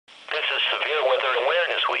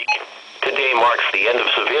Week. Today marks the end of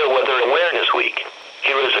Severe Weather Awareness Week.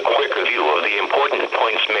 Here is a quick review of the important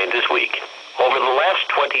points made this week. Over the last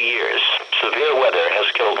 20 years, severe weather has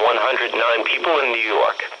killed 109 people in New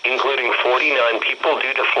York, including 49 people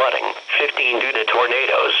due to flooding, 15 due to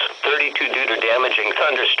tornadoes, 32 due to damaging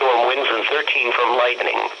thunderstorm winds, and 13 from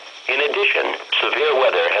lightning. In addition, severe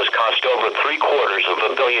weather has cost over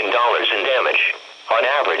 $750 million in damage. On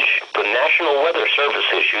average, the National Weather Service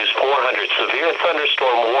issues 400 severe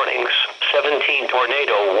thunderstorm warnings, 17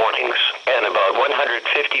 tornado warnings, and about 150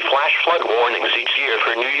 flash flood warnings each year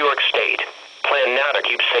for New York State. Plan now to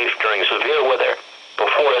keep safe during severe weather.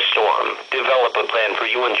 Before a storm, develop a plan for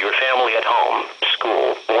you and your family at home,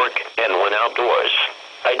 school, work, and when outdoors.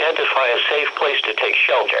 Identify a safe place to take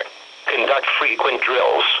shelter. Conduct frequent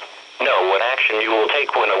drills. Know what action you will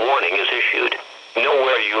take when a warning is issued. Know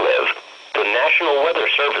where you live. The National Weather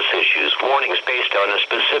Service issues warnings based on a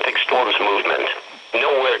specific storm's movement.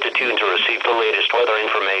 Know where to tune to receive the latest weather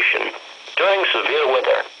information. During severe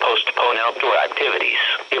weather, postpone outdoor activities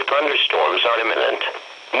if thunderstorms are imminent.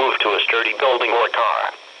 Move to a sturdy building or car.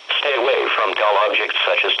 Stay away from tall objects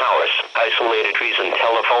such as towers, isolated trees, and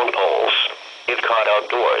telephone poles. If caught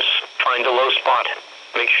outdoors, find a low spot.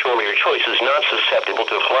 Make sure your choice is not susceptible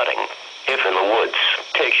to flooding. If in the woods,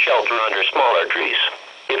 take shelter under smaller trees.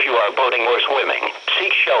 If you are boating or swimming,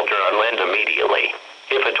 seek shelter on land immediately.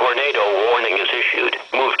 If a tornado warning is issued,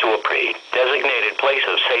 move to a pre-designated place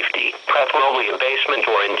of safety, preferably a basement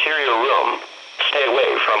or interior room. Stay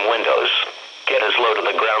away from windows. Get as low to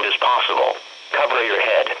the ground as possible. Cover your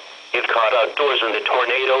head. If caught outdoors and the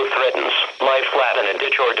tornado threatens, lie flat in a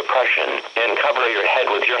ditch or depression, and cover your head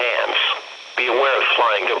with your hands. Be aware of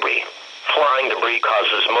flying debris. Flying debris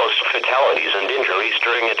causes most fatalities and injuries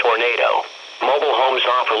during a tornado. Mobile homes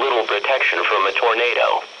offer little protection from a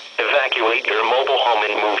tornado. Evacuate your mobile home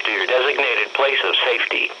and move to your designated place of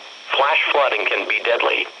safety. Flash flooding can be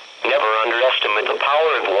deadly. Never underestimate the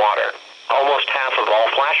power of water. Almost half of all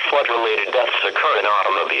flash flood-related deaths occur in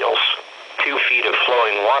automobiles. 2 feet of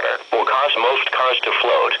flowing water will cause most cars to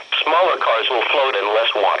float. Smaller cars will float in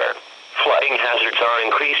less water. Flooding hazards are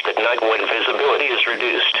increased at night when visibility is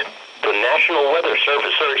reduced. The National Weather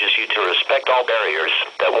Service urges you to respect all barriers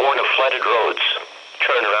that warn of flooded roads.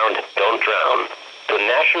 Turn around, don't drown. The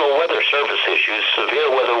National Weather Service issues severe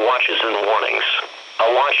weather watches and warnings. A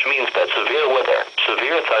watch means that severe weather,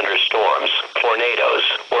 severe thunderstorms, tornadoes,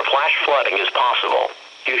 or flash flooding is possible.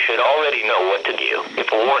 You should already know what to do if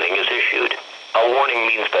a warning is issued. A warning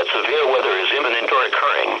means that severe weather is imminent or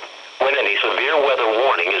occurring. When any severe weather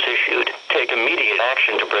warning is issued, take immediate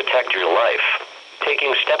action to protect your life.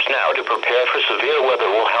 Taking steps now to prepare for severe weather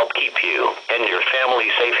will help keep you and your family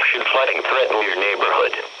safe should flooding threaten your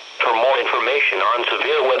neighborhood. For more information on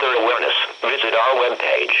severe weather awareness, visit our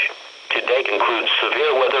webpage. Today concludes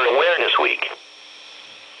Severe Weather Awareness Week.